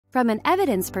From an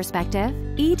evidence perspective,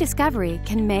 eDiscovery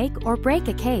can make or break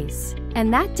a case,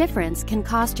 and that difference can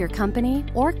cost your company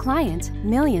or client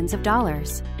millions of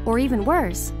dollars, or even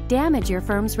worse, damage your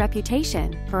firm's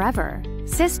reputation forever.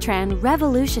 SYSTRAN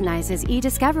revolutionizes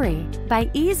eDiscovery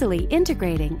by easily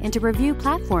integrating into review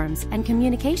platforms and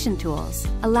communication tools,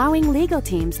 allowing legal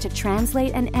teams to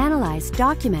translate and analyze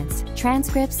documents,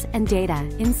 transcripts, and data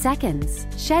in seconds,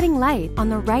 shedding light on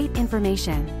the right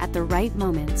information at the right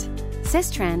moment.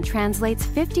 SYSTRAN translates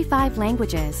 55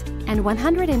 languages and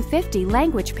 150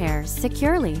 language pairs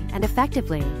securely and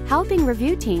effectively, helping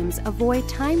review teams avoid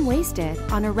time wasted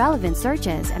on irrelevant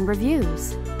searches and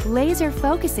reviews, laser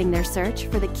focusing their search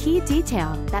for the key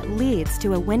detail that leads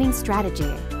to a winning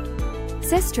strategy.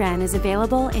 SYSTRAN is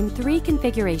available in 3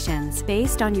 configurations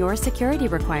based on your security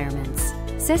requirements: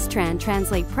 SYSTRAN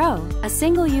Translate Pro, a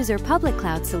single-user public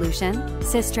cloud solution;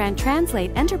 SYSTRAN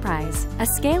Translate Enterprise, a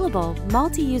scalable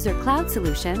multi-user cloud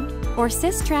solution; or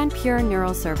SYSTRAN Pure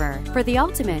Neural Server for the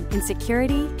ultimate in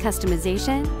security,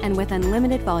 customization, and with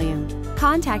unlimited volume.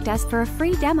 Contact us for a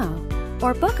free demo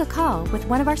or book a call with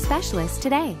one of our specialists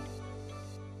today.